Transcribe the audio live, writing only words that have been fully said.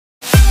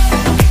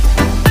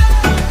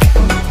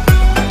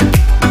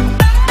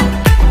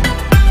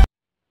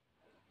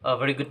A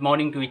very good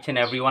morning to each and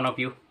every one of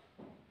you.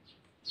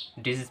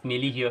 This is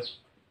Millie here.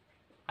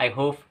 I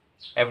hope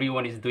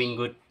everyone is doing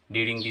good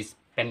during these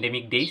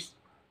pandemic days.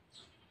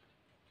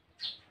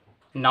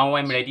 Now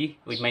I'm ready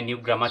with my new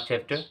grammar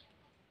chapter,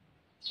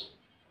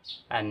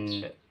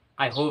 and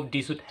I hope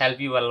this would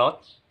help you a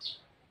lot.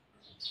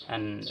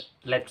 And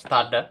let's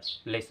start the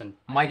lesson.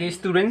 My dear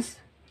students,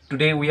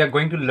 today we are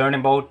going to learn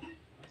about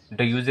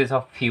the uses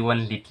of few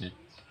and little.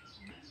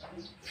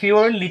 Few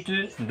and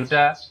little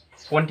দুটা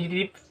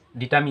quantitative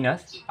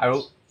determinants আৰু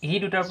এই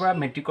দুটাৰ পৰা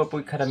মেট্ৰিকৰ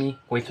পৰীক্ষাত আমি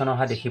question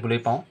অহা দেখিবলৈ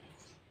পাওঁ।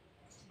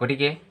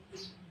 গতিকে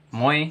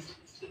মই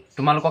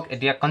তোমালোকক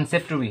এতিয়া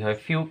কনসেপ্টৰ বিষয়ে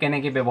ফিউ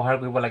কেনেকৈ ব্যৱহাৰ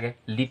কৰিব লাগে,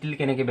 লিটল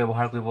কেনেকৈ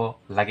ব্যৱহাৰ কৰিব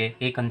লাগে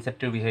এই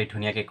কনসেপ্টৰ বিষয়ে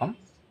ধুনীয়াকৈ ক'ম।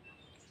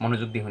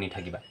 মনোযোগ দি শুনি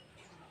থাকিবা।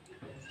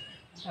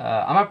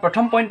 আমাৰ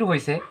প্ৰথম পইণ্টটো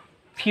হৈছে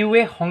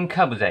ফিউৱে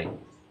সংখ্যা বুজায়।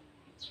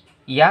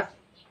 ইয়াক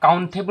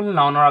কাউণ্টেবল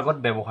নাউনৰ আগত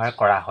ব্যৱহাৰ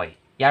কৰা হয়।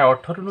 ইয়াৰ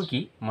অৰ্থটোনো কি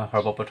মই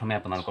সৰ্বপ্ৰথমে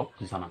আপোনালোকক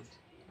জনাম।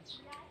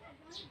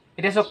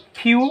 এতিয়া চাওক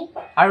ফিউ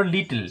আৰু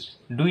লিটল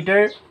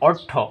দুইটাৰ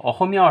অৰ্থ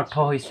অসমীয়া অৰ্থ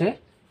হৈছে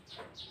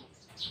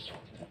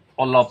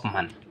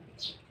অলপমান,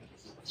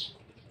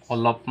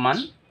 অলপমান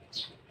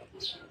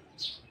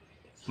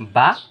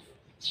বা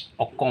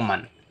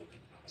অকমান,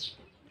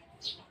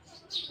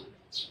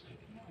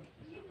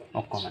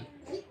 অকমান।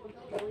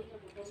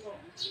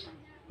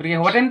 গতিকে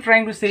what I am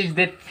trying two চে ইজ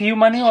ডেট ফিউ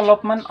মানে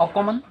অলপমান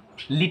অকমান,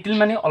 লিটল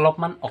মানে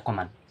অলপমান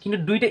অকমান, কিন্তু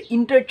দুইটা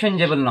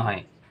ইণ্টাৰচেঞ্জেবল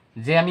নহয়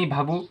যে আমি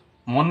ভাবোঁ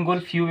মন গ'ল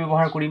ফিউ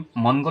ব্যৱহাৰ কৰিম,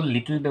 মন গ'ল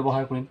লিটল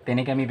ব্যৱহাৰ কৰিম,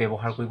 তেনেকৈ আমি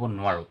ব্যৱহাৰ কৰিব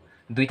নোৱাৰোঁ।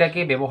 দুইটাকে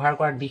ব্যৱহাৰ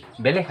কৰাৰ দিশ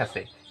বেলেগ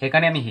আছে,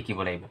 সেইকাৰণে আমি শিকিব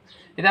লাগিব।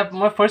 এতিয়া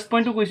মই ফাৰ্ষ্ট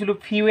পইণ্টটো কৈছিলোঁ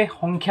ফিউৱে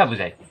সংখ্যা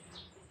বুজায়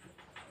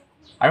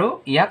আৰু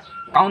ইয়াক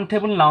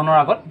কাউণ্টেবল নাউনৰ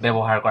আগত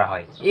ব্যৱহাৰ কৰা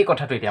হয়। এই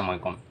কথাটো এতিয়া মই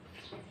ক'ম।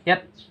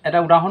 ইয়াত এটা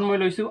উদাহৰণ মই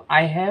লৈছোঁ,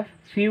 আই হেভ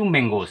ফিউ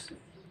মেংগ'জ।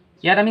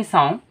 ইয়াত আমি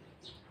চাওঁ,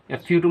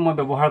 ইয়াত ফিউটো মই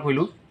ব্যৱহাৰ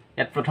কৰিলোঁ।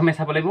 ইয়াত প্ৰথমে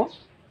চাব লাগিব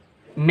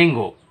মেংগ'।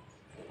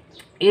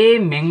 এই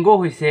মেংগ'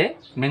 হৈছে,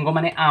 মেংগ'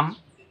 মানে আম,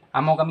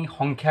 আমক আমি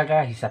সংখ্যাৰ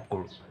দ্বাৰা হিচাপ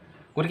কৰোঁ।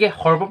 গতিকে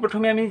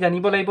সৰ্বপ্ৰথমে আমি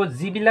জানিব লাগিব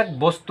যিবিলাক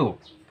বস্তু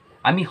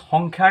আমি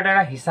সংখ্যাৰ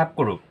দ্বাৰা হিচাপ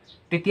কৰোঁ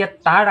তেতিয়া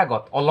তাৰ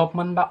আগত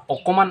অলপমান বা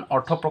অকণমান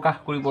অৰ্থ প্ৰকাশ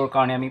কৰিবৰ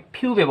কাৰণে আমি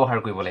ফিউ ব্যৱহাৰ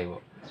কৰিব লাগিব।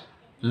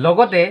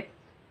 লগতে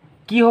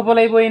কি হ'ব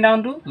লাগিব এই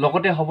নাউনটো?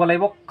 লগতে হ'ব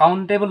লাগিব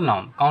কাউণ্টেবল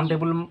নাউন।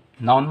 কাউণ্টেবল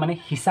নাউন মানে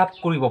হিচাপ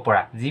কৰিব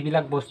পৰা।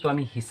 যিবিলাক বস্তু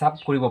আমি হিচাপ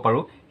কৰিব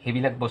পাৰোঁ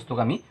সেইবিলাক বস্তুক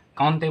আমি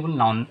কাউণ্টেবল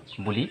নাউন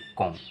বুলি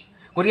কওঁ।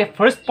 গতিকে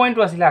ফাৰ্ষ্ট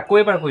পইণ্টটো আছিলে, আকৌ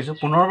এবাৰ কৈছোঁ,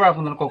 পুনৰবাৰ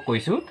আপোনালোকক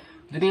কৈছোঁ,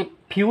 যদি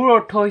ফিউৰ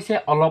অৰ্থ হৈছে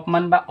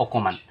অলপমান বা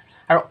অকণমান,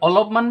 আৰু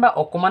অলপমান বা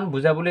অকণমান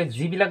বুজাবলৈ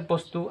যিবিলাক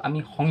বস্তু আমি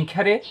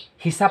সংখ্যাৰে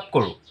হিচাপ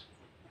কৰোঁ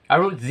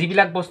আৰু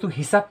যিবিলাক বস্তু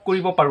হিচাপ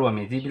কৰিব পাৰোঁ,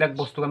 আমি যিবিলাক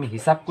বস্তুক আমি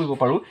হিচাপ কৰিব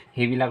পাৰোঁ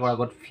সেইবিলাকৰ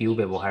আগত ফিউ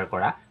ব্যৱহাৰ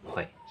কৰা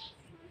হয়।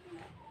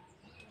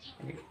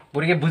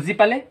 গতিকে বুজি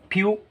পালে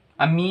ফিউ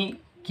আমি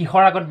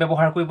কিহৰ আগত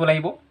ব্যৱহাৰ কৰিব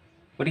লাগিব।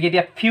 গতিকে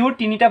এতিয়া ফিউৰ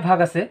তিনিটা ভাগ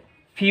আছে,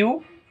 few,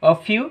 O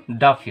few,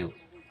 the few.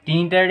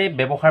 তিনিটাৰে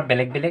ব্যৱহাৰ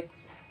বেলেগ বেলেগ,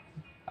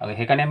 আৰু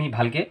সেইকাৰণে আমি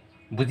ভালকৈ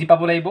বুজি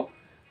পাব লাগিব।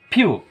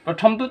 ফিউ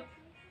প্ৰথমটোত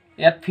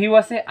ইয়াত ফিউ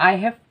আছে, আই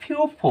হেভ ফিউ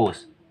ফ'ৰ্ছ।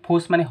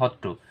 ফ'ৰ্ছ মানে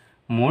শত্ৰু,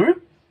 মোৰ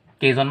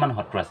কেইজনমান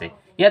শত্ৰু আছে।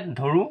 ইয়াত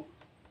ধৰোঁ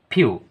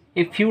ফিউ,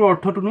 এই ফিউৰ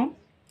অৰ্থটোনো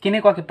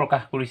কেনেকুৱাকৈ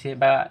প্ৰকাশ কৰিছে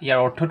বা ইয়াৰ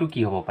অৰ্থটো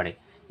কি হ'ব পাৰে।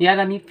 ইয়াত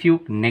আমি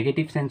ফিউক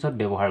নেগেটিভ চেন্সত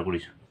ব্যৱহাৰ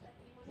কৰিছোঁ।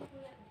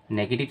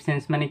 নেগেটিভ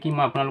চেন্স মানে কি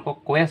মই আপোনালোকক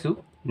কৈ আছোঁ,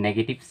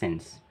 negative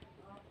sense.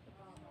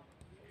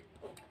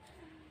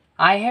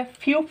 I have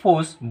few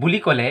force বুলি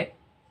ক'লে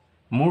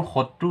মোৰ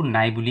শত্ৰু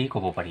নাই বুলিয়েই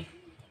ক'ব পাৰি,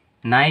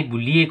 নাই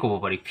বুলিয়েই ক'ব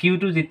পাৰি।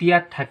 ফিউটো যেতিয়া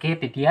থাকে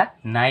তেতিয়া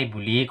নাই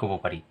বুলিয়েই ক'ব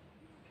পাৰি।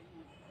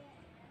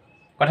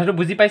 কথাটো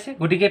বুজি পাইছে?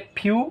 গতিকে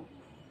ফিউ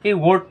এই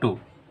ৱৰ্ডটো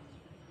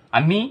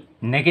আমি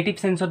নেগেটিভ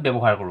চেন্সত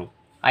ব্যৱহাৰ কৰোঁ।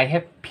 আই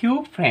হেভ ফিউ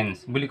ফ্ৰেণ্ডছ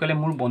বুলি ক'লে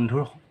মোৰ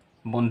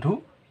বন্ধু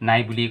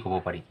নাই বুলিয়েই ক'ব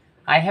পাৰি।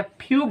 আই হেভ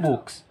ফিউ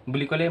বুকছ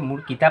বুলি ক'লে মোৰ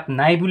কিতাপ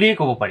নাই বুলিয়েই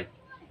ক'ব পাৰি।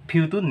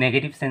 ফিউটো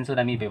নেগেটিভ চেন্সত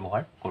আমি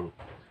ব্যৱহাৰ কৰোঁ।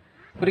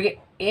 গতিকে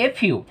এ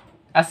ফিউ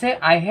আছে,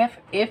 আই হেভ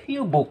এ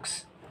ফিউ বুকছ,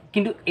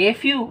 কিন্তু এ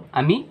ফিউ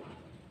আমি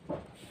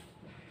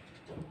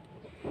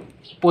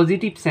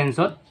পজিটিভ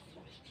চেন্সত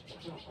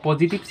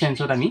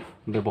আমি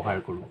ব্যৱহাৰ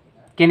কৰোঁ।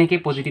 কেনেকৈ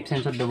পজিটিভ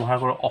চেন্সত ব্যৱহাৰ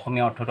কৰোঁ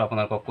অসমীয়া অৰ্থটো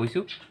আপোনালোকক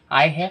কৈছোঁ।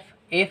 আই হেভ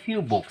এ ফিউ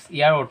বুকছ,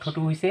 ইয়াৰ অৰ্থটো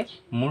হৈছে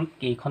মোৰ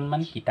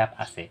কেইখনমান কিতাপ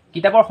আছে।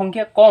 কিতাপৰ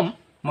সংখ্যা কম,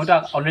 মইতো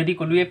অলৰেডি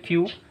ক'লোৱে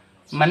ফিউ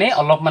মানে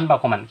অলপমান বা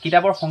অকণমান।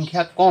 কিতাপৰ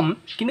সংখ্যা কম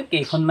কিন্তু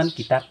কেইখনমান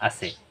কিতাপ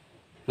আছে।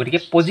 গতিকে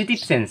পজিটিভ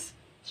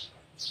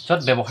চেন্সত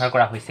ব্যৱহাৰ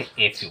কৰা হৈছে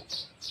এ ফিউ।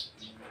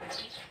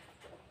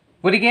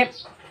 গতিকে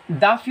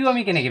দ্য ফিউ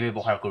আমি কেনেকৈ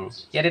ব্যৱহাৰ কৰোঁ,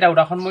 ইয়াত এটা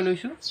উদাহৰণ মই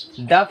লৈছোঁ,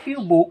 the few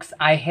books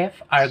I have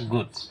R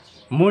good.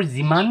 মোৰ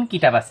যিমান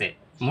কিতাপ আছে,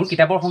 মোৰ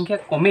কিতাপৰ সংখ্যা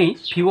কমেই,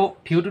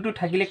 ফিউটোতো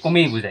থাকিলে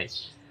কমেই বুজায়।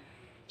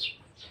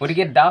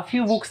 গতিকে the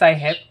few books I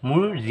have,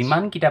 মোৰ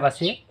যিমান কিতাপ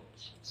আছে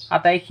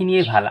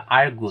আটাইখিনিয়ে ভাল,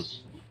 আৰ গুড,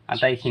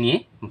 আটাইখিনিয়ে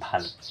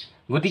ভাল।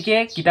 গতিকে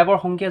কিতাপৰ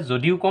সংখ্যা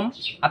যদিও কম,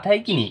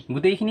 আটাইখিনি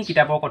গোটেইখিনি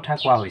কিতাপৰ কথা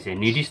কোৱা হৈছে,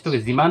 নিৰ্দিষ্টকৈ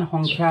যিমান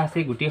সংখ্যা আছে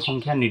গোটেই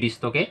সংখ্যা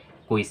নিৰ্দিষ্টকৈ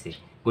কৈছে।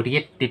 গতিকে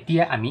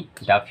তেতিয়া আমি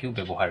দ্য ফিউ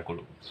ব্যৱহাৰ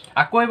কৰোঁ।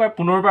 আকৌ এবাৰ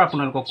পুনৰবাৰ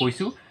আপোনালোকক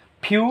কৈছোঁ,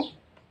 ফিউ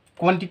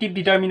কোৱান্টিটিভ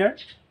ডিটাৰমিনাৰ,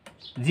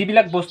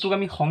 যিবিলাক বস্তুক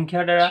আমি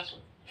সংখ্যাৰ দ্বাৰা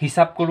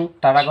হিচাপ কৰোঁ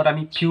তাৰ আগত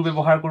আমি ফিউ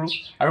ব্যৱহাৰ কৰোঁ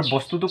আৰু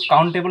বস্তুটো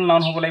কাউণ্টেবল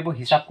নাউন হ'ব লাগিব,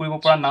 হিচাপ কৰিব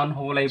পৰা নাউন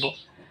হ'ব লাগিব।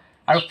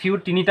 আৰু ফিউ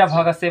তিনিটা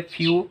ভাগ আছে,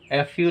 few, a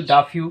few, da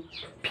few.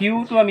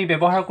 ফিউটো আমি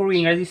ব্যৱহাৰ কৰোঁ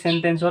ইংৰাজী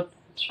চেণ্টেন্সত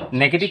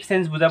নেগেটিভ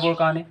চেঞ্চ বুজাবৰ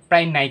কাৰণে,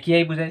 প্ৰায়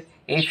নাইকিয়াই বুজায়।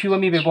 এ ফিউ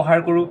আমি ব্যৱহাৰ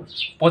কৰোঁ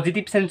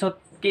পজিটিভ চেঞ্চত,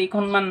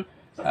 কেইখনমান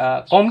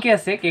কমকৈ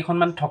আছে,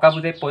 কেইখনমান থকা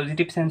বুজায়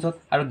পজিটিভ চেঞ্চত।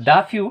 আৰু দা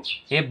ফিউ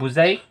এই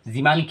বুজায়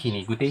যিমানখিনি,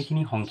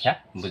 গোটেইখিনি সংখ্যা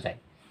বুজায়।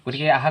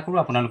 গতিকে আশা কৰোঁ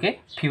আপোনালোকে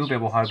ফিউ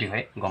ব্যৱহাৰৰ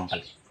বিষয়ে গম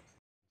পালে।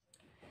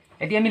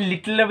 এতিয়া আমি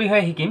লিটলৰ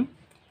বিষয়ে শিকিম।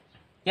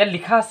 ইয়াত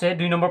লিখা আছে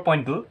 2 নম্বৰ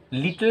পইণ্টটো,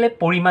 লিটলে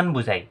পৰিমাণ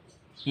বুজায়।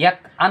 ইয়াক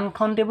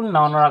আনকাউণ্টেবল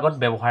নাউনৰ আগত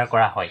ব্যৱহাৰ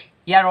কৰা হয়।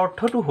 ইয়াৰ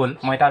অৰ্থটো হ'ল,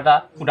 মই এটা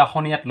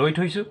উদাহৰণ ইয়াত লৈ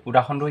থৈছোঁ।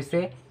 উদাহৰণটো হৈছে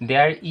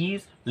there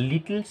is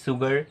little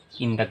sugar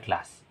in the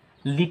glass.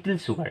 Little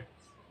sugar,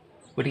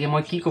 গতিকে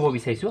মই কি ক'ব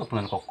বিচাৰিছোঁ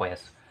আপোনালোকক কৈ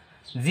আছোঁ।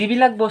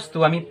 যিবিলাক বস্তু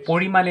আমি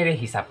পৰিমাণেৰে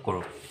হিচাপ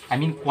কৰোঁ, আই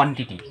মিন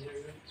কোৱান্টিটি,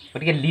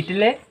 গতিকে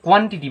লিটলে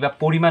কোৱান্টিটি বা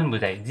পৰিমাণ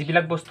বুজায়।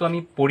 যিবিলাক বস্তু আমি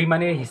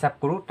পৰিমাণেৰে হিচাপ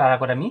কৰোঁ তাৰ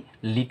আগত আমি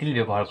লিটিল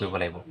ব্যৱহাৰ কৰিব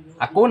লাগিব।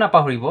 আকৌ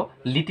নাপাহৰিব,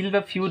 লিটিল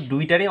বা ফিউ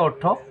দুইটাৰে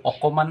অৰ্থ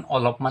অকণমান,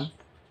 অলপমান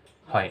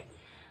হয়।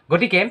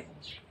 গতিকে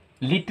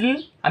লিটিল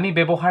আমি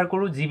ব্যৱহাৰ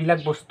কৰোঁ যিবিলাক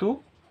বস্তু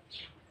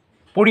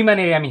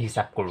পৰিমাণেৰে আমি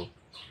হিচাপ কৰোঁ,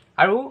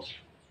 আৰু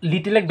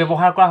লিটিলক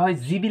ব্যৱহাৰ কৰা হয়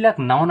যিবিলাক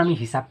নাউন আমি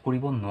হিচাপ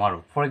কৰিব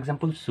নোৱাৰোঁ। ফৰ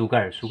এক্সাম্পল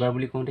চুগাৰ, চুগাৰ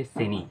বুলি কওঁতে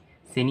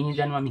চেনি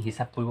জানো আমি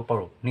হিচাপ কৰিব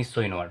পাৰোঁ?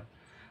 নিশ্চয় নোৱাৰোঁ।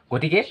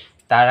 গতিকে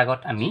তাৰ আগত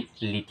আমি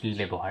লিটিল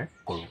ব্যৱহাৰ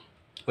কৰোঁ।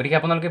 গতিকে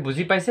আপোনালোকে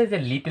বুজি পাইছে যে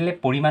লিটিলে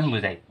পৰিমাণ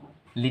বুজায়,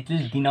 লিটিল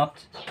ডিনট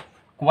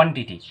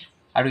কোৱান্টিটি,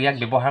 আৰু ইয়াক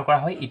ব্যৱহাৰ কৰা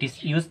হয় it is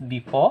use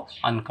before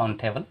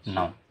uncountable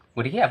noun.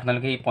 গতিকে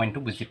আপোনালোকে এই পইণ্টটো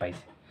বুজি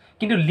পাইছে।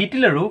 কিন্তু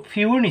লিটিল আৰু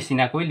ফিউৰ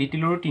নিচিনাকৈ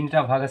লিটিলৰো তিনিটা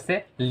ভাগ আছে,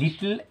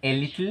 little, a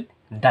little,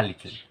 the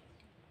little.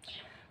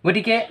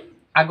 গতিকে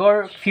আগৰ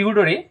ফিউৰ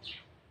দৰে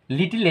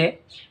লিটিলে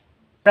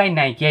প্ৰায়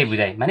নাইকিয়াই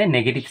বুজায়, মানে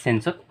নেগেটিভ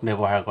চেঞ্চত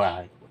ব্যৱহাৰ কৰা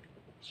হয়,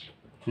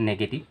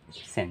 নেগেটিভ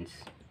চেঞ্চ।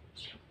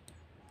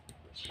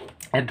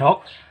 ধৰক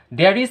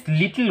there is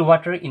little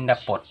water in the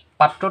পট।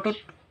 পাত্ৰটোত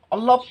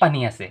অলপ পানী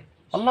আছে।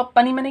 অলপ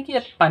পানী মানে কি,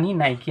 ইয়াত পানী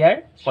নাইকিয়াৰ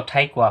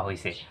কথাই কোৱা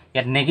হৈছে।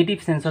 ইয়াত নেগেটিভ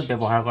চেঞ্চত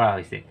ব্যৱহাৰ কৰা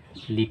হৈছে,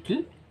 লিটিল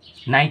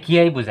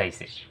নাইকিয়াই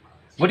বুজাইছে।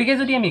 গতিকে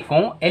যদি আমি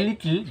কওঁ a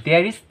little,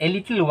 there is a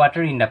little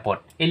water in the পট,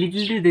 এ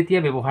লিটিলটো যেতিয়া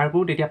ব্যৱহাৰ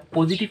কৰোঁ তেতিয়া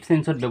পজিটিভ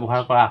চেঞ্চত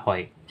ব্যৱহাৰ কৰা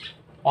হয়।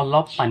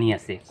 অলপ পানী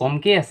আছে,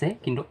 কমকৈ আছে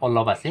কিন্তু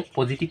অলপ আছে,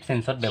 পজিটিভ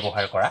চেঞ্চত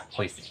ব্যৱহাৰ কৰা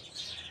হৈছে।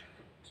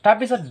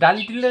 তাৰপিছত দ্য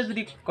লিটিলৰ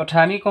যদি কথা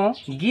আমি কওঁ,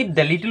 give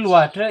the little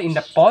water in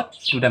the pot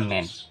to the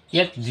man.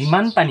 ইয়াত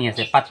যিমান পানী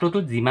আছে,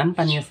 পাত্ৰটোত যিমান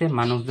পানী আছে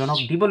মানুহজনক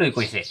দিবলৈ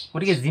কৈছে।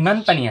 গতিকে যিমান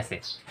পানী আছে,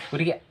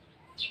 গতিকে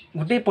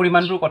গোটেই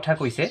পৰিমাণটোৰ কথা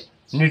কৈছে,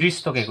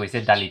 নিৰ্দিষ্টকৈ কৈছে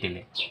দ্য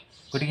লিটিলে।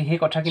 গতিকে সেই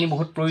কথাখিনি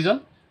বহুত প্ৰয়োজন।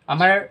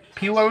 আমাৰ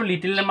ফিউ আৰু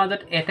লিটিলৰ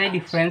মাজত এটাই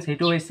ডিফাৰেঞ্চ,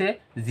 সেইটো হৈছে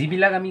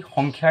যিবিলাক আমি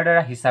সংখ্যাৰ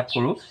দ্বাৰা হিচাপ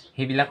কৰোঁ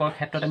সেইবিলাকৰ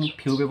ক্ষেত্ৰত আমি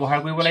ফিউ ব্যৱহাৰ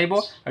কৰিব লাগিব,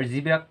 আৰু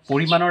যিবিলাক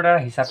পৰিমাণৰ দ্বাৰা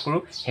হিচাপ কৰোঁ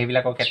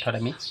সেইবিলাকৰ ক্ষেত্ৰত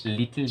আমি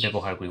লিটিল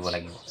ব্যৱহাৰ কৰিব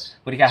লাগিব।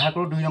 গতিকে আশা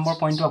কৰোঁ 2 নম্বৰ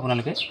পইণ্টটো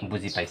আপোনালোকে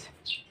বুজি পাইছে।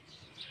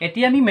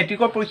 এতিয়া আমি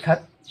মেট্ৰিকৰ পৰীক্ষাত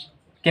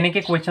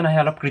কেনেকৈ কুৱেশ্যন আহে,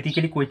 অলপ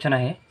ক্ৰিটিকেলি কুৱেশ্যন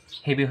আহে,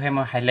 সেই বিষয়ে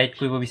মই হাইলাইট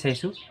কৰিব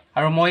বিচাৰিছোঁ।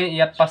 আৰু মই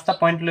ইয়াত 5টা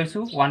পইণ্ট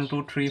লৈছোঁ, 1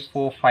 2 3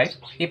 4 5।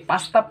 এই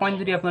 5টা পইণ্ট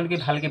যদি আপোনালোকে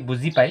ভালকৈ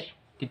বুজি পায়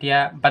তেতিয়া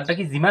বাদ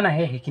বাকী যিমান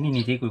আহে সেইখিনি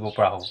নিজেই কৰিব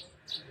পৰা হ'ব।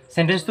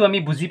 চেণ্টেন্সটো আমি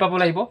বুজি পাব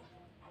লাগিব,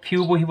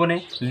 ফিউ বহিবনে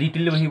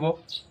লিটিল বহিব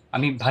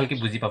আমি ভালকৈ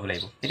বুজি পাব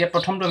লাগিব। এতিয়া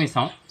প্ৰথমটো আমি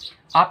চাওঁ,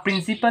 আ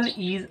principal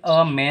is a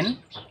man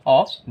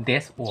of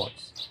dash words.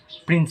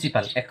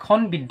 Principal, এখন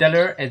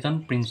বিদ্যালয়ৰ এজন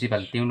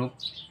প্ৰিন্সিপাল, তেওঁলোক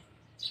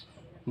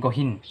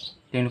গহীন,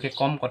 তেওঁলোকে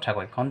কম কথা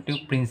কয়, কাৰণ তেওঁ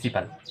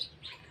প্ৰিন্সিপাল।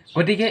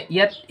 গতিকে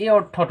ইয়াত এই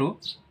অৰ্থটো,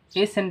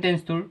 এই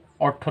চেণ্টেন্সটোৰ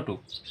অৰ্থটো,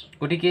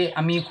 গতিকে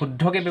আমি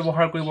শুদ্ধকৈ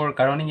ব্যৱহাৰ কৰিবৰ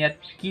কাৰণে ইয়াত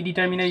কি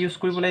ডিটাৰমিনাৰ ইউজ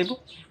কৰিব লাগিব?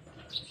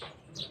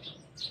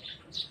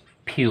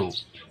 ফিউ।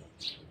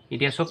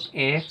 এতিয়া চাওক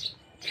এ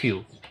ফিউ।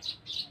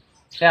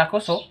 এতিয়া আকৌ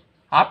চাওক,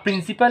 আ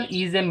principal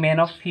is a man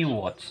of few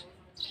words.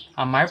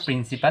 আমাৰ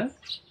প্ৰিন্সিপাল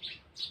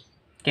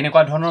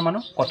কেনেকুৱা ধৰণৰ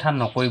মানুহ? কথা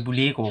নকয়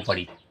বুলিয়েই ক'ব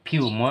পাৰি।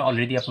 ফিউ, মই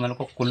অলৰেডি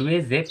আপোনালোকক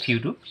ক'লোৱেই যে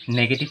ফিউটো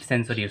নেগেটিভ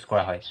চেঞ্চত ইউজ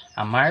কৰা হয়।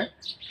 আমাৰ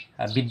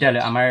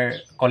বিদ্যালয়, আমাৰ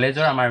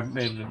কলেজৰ, আমাৰ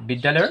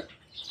বিদ্যালয়ৰ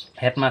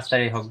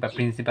হেডমাষ্টাৰেই হওক বা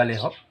প্ৰিন্সিপালেই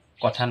হওক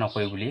কথা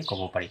নকয় বুলিয়েই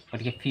ক'ব পাৰি।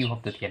 গতিকে ফিউ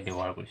শব্দটো ইয়াত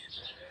ব্যৱহাৰ কৰিছোঁ।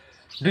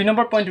 2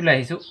 নম্বৰ পইণ্টলৈ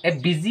আহিছোঁ, এ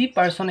busy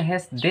person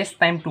has dash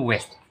time to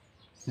west.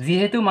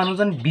 যিহেতু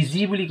মানুহজন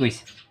বিজি বুলি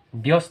কৈছে,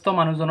 ব্যস্ত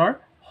মানুহজনৰ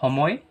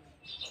সময়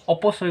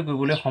অপচয়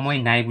কৰিবলৈ সময়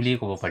নাই বুলিয়েই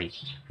ক'ব পাৰি।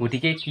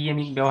 গতিকে কি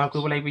আমি ব্যৱহাৰ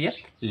কৰিব লাগিব ইয়াত?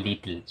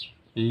 Little,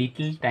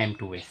 little time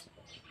to west,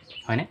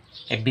 হয়নে?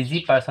 এ busy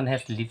person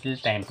has little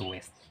time to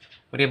west.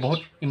 গতিকে বহুত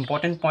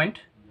ইম্পৰ্টেণ্ট পইণ্ট,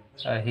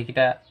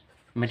 সেইকেইটা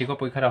মেট্ৰিকৰ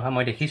পৰীক্ষাত অহা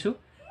মই দেখিছোঁ।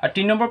 আৰু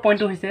 3 নম্বৰ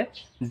পইণ্টটো হৈছে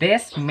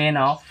ডেছ man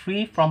R free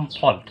from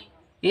fault.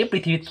 এই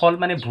পৃথিৱীত ফল্ট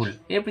মানে ভুল,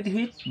 এই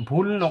পৃথিৱীত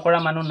ভুল নকৰা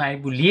মানুহ নাই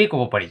বুলিয়েই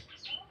ক'ব পাৰি।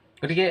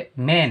 গতিকে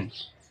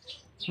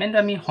মেনটো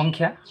আমি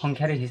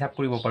সংখ্যাৰে হিচাপ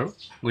কৰিব পাৰোঁ।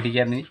 গতিকে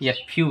আমি ইয়াত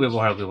ফিউ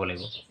ব্যৱহাৰ কৰিব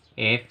লাগিব,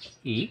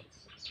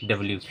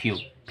 FEW, few.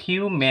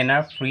 Few man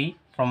R free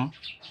from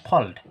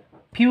fault.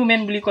 Few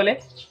man বুলি ক'লে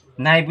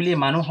নাই বুলিয়ে,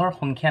 মানুহৰ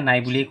সংখ্যা নাই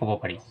বুলিয়েই ক'ব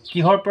পাৰি।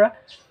 কিহৰ পৰা?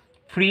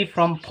 ফ্ৰী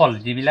ফ্ৰম ফল্ট,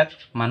 যিবিলাক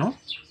মানুহ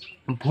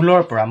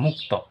ভুলৰ পৰা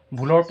মুক্ত,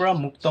 ভুলৰ পৰা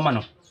মুক্ত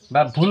মানুহ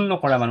বা ভুল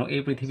নকৰা মানুহ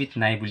এই পৃথিৱীত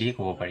নাই বুলিয়ে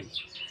ক'ব পাৰি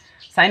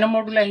 4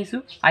 নম্বৰটোলৈ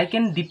আহিছোঁ আই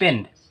কেন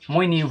ডিপেণ্ড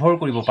মই নিৰ্ভৰ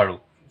কৰিব পাৰোঁ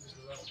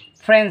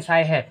ফ্ৰেণ্ডছ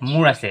আই হেভ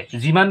মোৰ আছে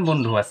যিমান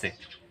বন্ধু আছে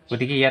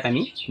গতিকে ইয়াত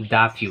আমি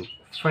দা ফিউ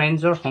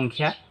ফ্ৰেণ্ডছৰ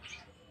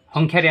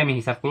সংখ্যাৰে আমি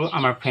হিচাপ কৰোঁ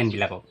আমাৰ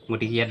ফ্ৰেণ্ডবিলাকক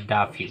গতিকে ইয়াত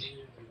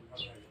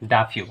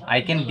দা few I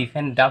can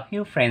depend da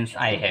few friends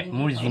I have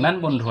মোৰ যিমান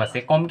বন্ধু আছে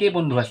কমকৈ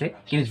বন্ধু আছে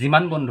কিন্তু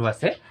যিমান বন্ধু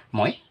আছে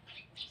মই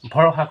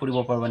ভৰসা কৰিব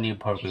পাৰোঁ বা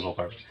নিৰ্ভৰ কৰিব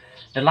পাৰোঁ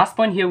the last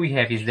point here we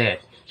have is that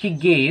he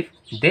gave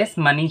Desh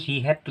money he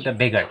head to the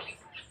বেগাৰ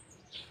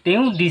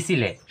তেওঁ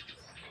দিছিলে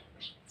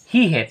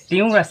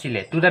তেওঁৰ আছিলে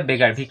টু দ্য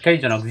বেগাৰ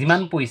ভিক্ষাৰীজনক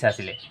যিমান পইচা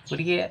আছিলে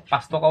গতিকে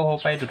 5 টকাও হ'ব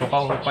পাৰে 2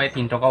 টকাও হ'ব পাৰে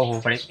 3 টকাও হ'ব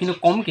পাৰে কিন্তু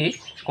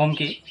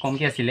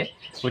কমকৈ আছিলে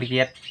গতিকে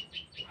ইয়াত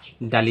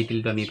দা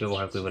লিটিলটো আমি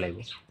ব্যৱহাৰ কৰিব লাগিব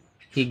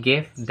he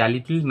gave da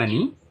little money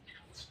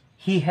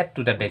he head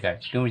to the বেগাৰ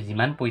তেওঁৰ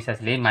যিমান পইচা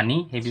আছিলে এই মানি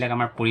সেইবিলাক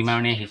আমাৰ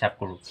পৰিমাণে হিচাপ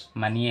কৰোঁ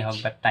মানিয়ে হওক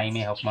বা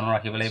টাইমে হওক মনত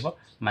ৰাখিব লাগিব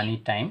মানি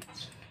টাইম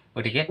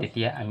গতিকে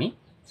তেতিয়া আমি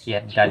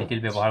ইয়াত দা লিটিল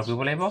ব্যৱহাৰ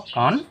কৰিব লাগিব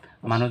কাৰণ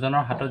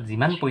মানুহজনৰ হাতত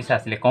যিমান পইচা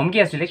আছিলে কমকৈ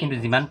আছিলে কিন্তু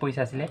যিমান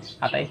পইচা আছিলে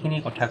আটাইখিনি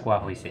কথা কোৱা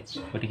হৈছে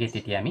গতিকে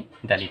তেতিয়া আমি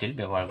দা লিটিল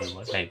ব্যৱহাৰ কৰিব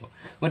লাগিব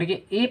গতিকে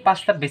এই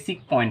 5টা বেছিক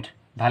পইণ্ট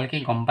ভালকৈ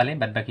গম পালে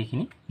বাদ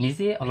বাকীখিনি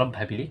নিজে অলপ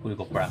ভাবিলে কৰিব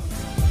পৰা